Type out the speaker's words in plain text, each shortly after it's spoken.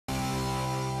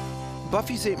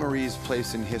Buffy Sainte-Marie's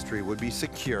place in history would be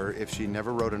secure if she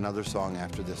never wrote another song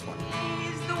after this one.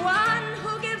 He's the one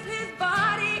who gives his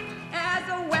body as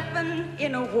a weapon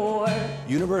in a war.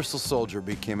 Universal Soldier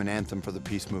became an anthem for the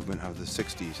peace movement of the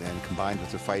 60s, and combined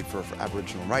with the fight for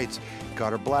Aboriginal rights,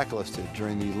 got her blacklisted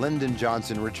during the Lyndon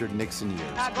Johnson-Richard Nixon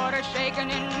years. I got her shaking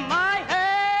in my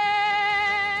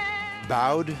head.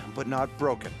 Bowed, but not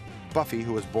broken, Buffy,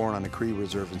 who was born on a Cree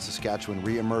reserve in Saskatchewan,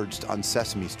 re-emerged on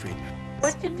Sesame Street.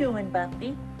 What you doing,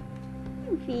 Buffy?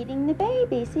 I'm feeding the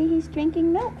baby. See, he's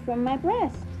drinking milk from my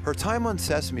breast. Her time on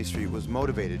Sesame Street was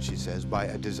motivated, she says, by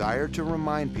a desire to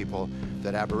remind people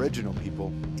that Aboriginal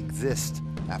people exist.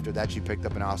 After that, she picked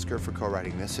up an Oscar for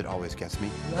co-writing this, It Always Gets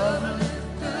Me.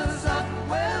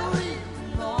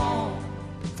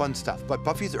 Fun stuff, but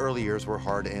Buffy's early years were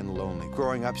hard and lonely.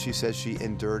 Growing up, she says she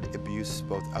endured abuse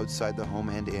both outside the home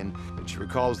and in, and she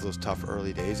recalls those tough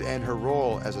early days and her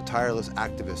role as a tireless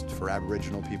activist for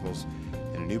Aboriginal peoples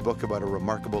in a new book about a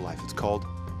remarkable life. It's called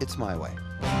It's My Way.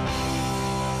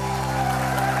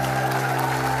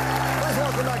 Let's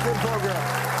welcome back to the program,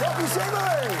 Buffy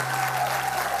Sainte-Marie.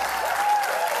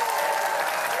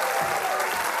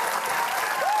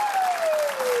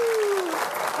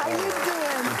 How you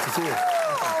doing? Nice to see you.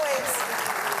 Always.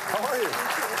 How are you?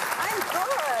 I'm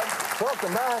good.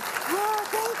 Welcome back. Oh,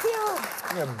 thank you.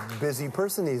 You're a busy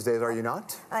person these days, are you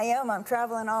not? I am. I'm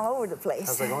traveling all over the place.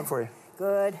 How's that going for you?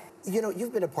 Good. You know,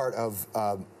 you've been a part of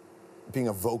being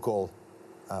a vocal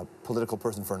political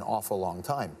person for an awful long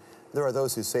time. There are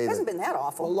those who say It hasn't that... been that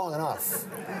awful. Well, long enough.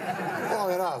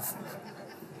 Long enough.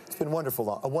 It's been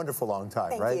wonderful, a wonderful long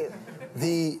time, Thank right?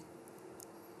 you.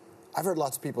 I've heard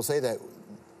lots of people say that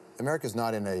America's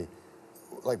not in a...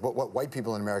 like what white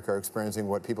people in America are experiencing,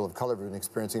 what people of color have been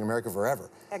experiencing in America forever.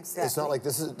 Exactly. It's not like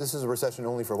this is a recession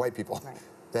only for white people. Right.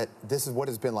 That this is what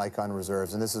it's been like on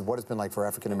reserves, and this is what it's been like for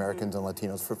African Americans and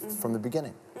Latinos from the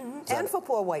beginning. And for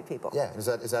poor white people. Yeah, is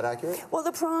that accurate? Well,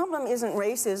 the problem isn't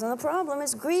racism. The problem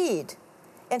is greed.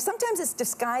 And sometimes it's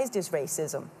disguised as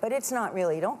racism, but it's not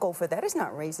really. Don't go for that. It's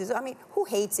not racism. I mean, who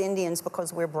hates Indians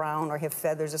because we're brown or have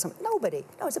feathers or something? Nobody.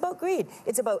 No, it's about greed.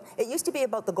 It used to be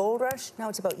about the gold rush. Now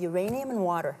it's about uranium and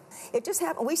water. It just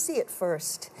happened. We see it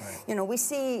first. Right. You know, we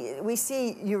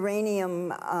see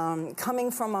uranium coming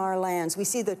from our lands. We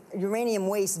see the uranium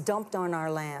waste dumped on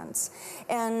our lands.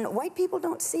 And white people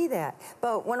don't see that.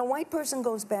 But when a white person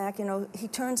goes back, you know, he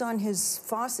turns on his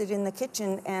faucet in the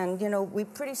kitchen and, you know,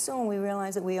 pretty soon we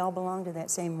realize that we all belong to that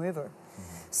same river.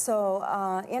 So,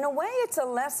 in a way, it's a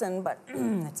lesson, but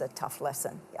it's a tough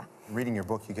lesson, yeah. Reading your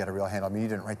book, you get a real handle. I mean, you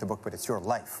didn't write the book, but it's your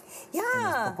life.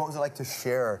 Yeah. What was it like to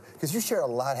share? Because you share a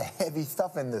lot of heavy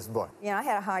stuff in this book. Yeah, I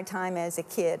had a hard time as a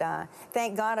kid.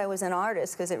 Thank God I was an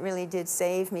artist, because it really did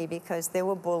save me, because there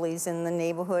were bullies in the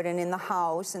neighborhood and in the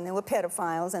house, and there were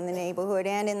pedophiles in the neighborhood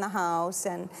and in the house.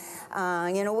 And,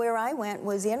 you know, where I went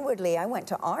was inwardly. I went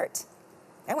to art.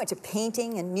 I went to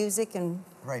painting and music and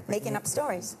making up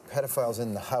stories. Pedophiles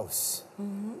in the house.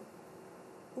 Mm-hmm.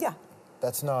 Yeah.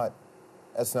 That's not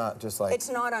just like... It's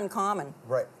not uncommon.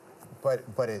 Right. But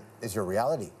it is your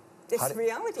reality. It's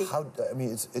reality. I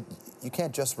mean, you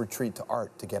can't just retreat to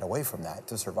art to get away from that,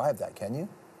 to survive that, can you?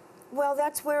 Well,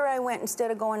 that's where I went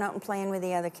instead of going out and playing with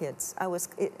the other kids.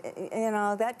 You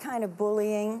know, that kind of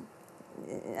bullying...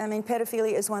 I mean,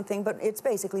 pedophilia is one thing, but it's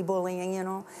basically bullying, you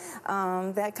know.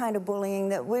 That kind of bullying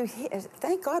that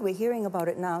thank God we're hearing about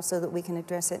it now so that we can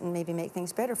address it and maybe make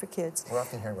things better for kids. We're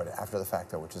often hearing about it after the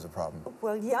fact, though, which is a problem.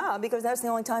 Well, yeah, because that's the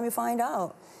only time you find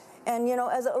out. And, you know,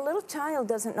 as a little child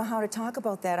doesn't know how to talk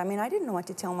about that. I mean, I didn't know what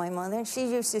to tell my mother. And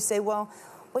she used to say, well,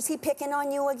 was he picking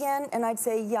on you again? And I'd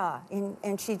say, yeah.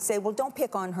 And she'd say, well, don't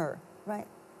pick on her, right?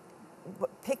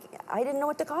 I didn't know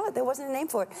what to call it. There wasn't a name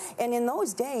for it. And in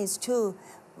those days, too,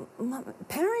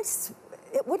 parents,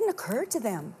 it wouldn't occur to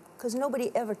them because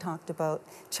nobody ever talked about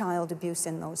child abuse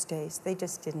in those days. They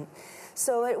just didn't.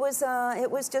 So it was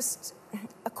just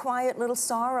a quiet little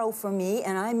sorrow for me,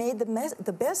 and I made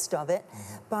the best of it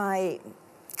by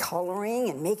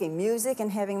coloring and making music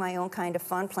and having my own kind of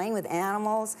fun, playing with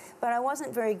animals. But I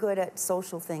wasn't very good at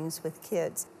social things with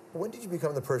kids. When did you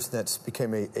become the person that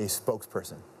became a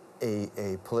spokesperson?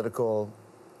 A political,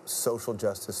 social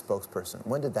justice spokesperson?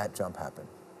 When did that jump happen?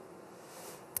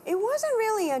 It wasn't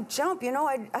really a jump. You know,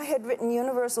 I had written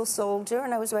Universal Soldier,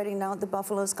 and I was writing Now the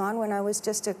Buffalo's Gone when I was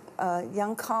just a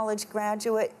young college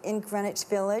graduate in Greenwich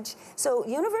Village. So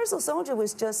Universal Soldier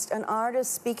was just an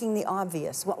artist speaking the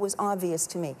obvious, what was obvious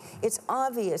to me. It's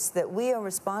obvious that we are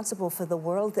responsible for the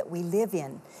world that we live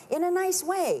in a nice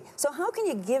way. So how can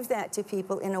you give that to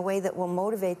people in a way that will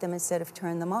motivate them instead of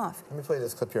turn them off? Let me play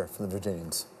this clip here from the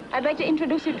Virginians. I'd like to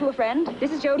introduce you to a friend.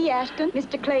 This is Jody Ashton,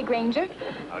 Mr. Clay Granger.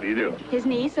 How do you do? His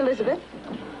niece, Elizabeth.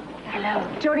 Hello.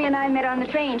 Jody and I met on the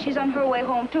train. She's on her way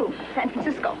home, too. San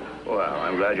Francisco. Well,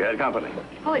 I'm glad you had company.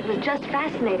 Oh, it was just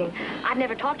fascinating. I've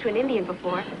never talked to an Indian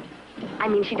before. I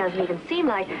mean, she doesn't even seem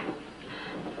like...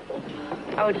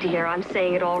 Oh, dear, I'm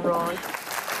saying it all wrong.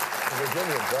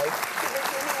 Virginians, right?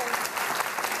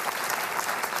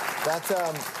 That's,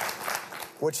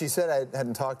 what she said, I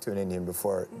hadn't talked to an Indian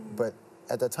before, but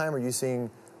at that time, were you seeing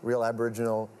real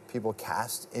Aboriginal people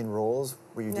cast in roles?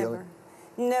 Were you dealing?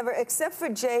 Never, except for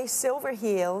Jay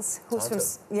Silverheels, who's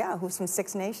from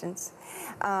Six Nations.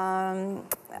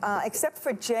 Except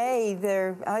for Jay,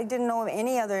 I didn't know of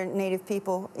any other Native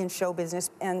people in show business.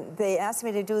 And they asked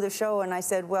me to do the show, and I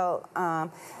said, well,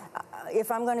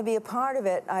 if I'm going to be a part of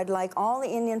it, I'd like all the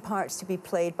Indian parts to be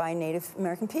played by Native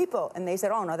American people. And they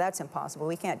said, oh, no, that's impossible.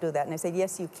 We can't do that. And I said,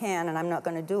 yes, you can, and I'm not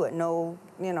going to do it. No,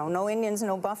 you know, no Indians,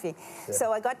 no Buffy. Yeah.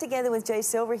 So I got together with Jay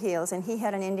Silverheels, and he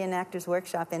had an Indian Actors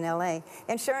Workshop in L.A.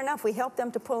 And sure enough, we helped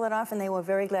them to pull it off, and they were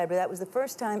very glad. But that was the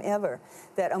first time ever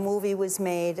that a movie was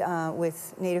made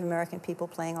with Native American people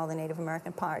playing all the Native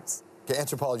American parts. Okay,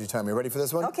 anthropology time. You ready for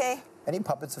this one? Okay. Any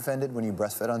puppets offended when you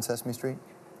breastfed on Sesame Street?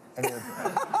 Any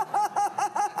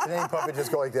Did any puppet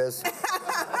just go like this?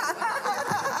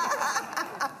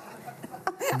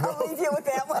 I'll leave you with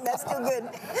that one. That's too good.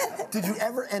 Did you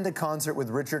ever end a concert with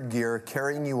Richard Gere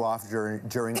carrying you off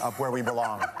during Up Where We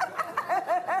Belong?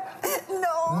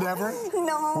 No. Never?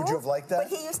 No. Would you have liked that?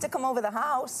 But he used to come over the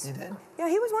house. You did? Yeah,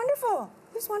 he was wonderful.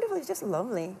 He was wonderful. He was just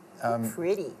lovely.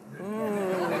 Pretty.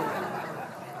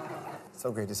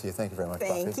 So great to see you. Thank you very much,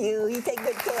 Thank Buffy. you. You take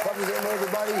good care. Buffy Sainte-Marie,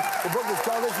 everybody. The book is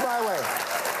called It's My Way.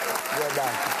 Right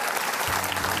back.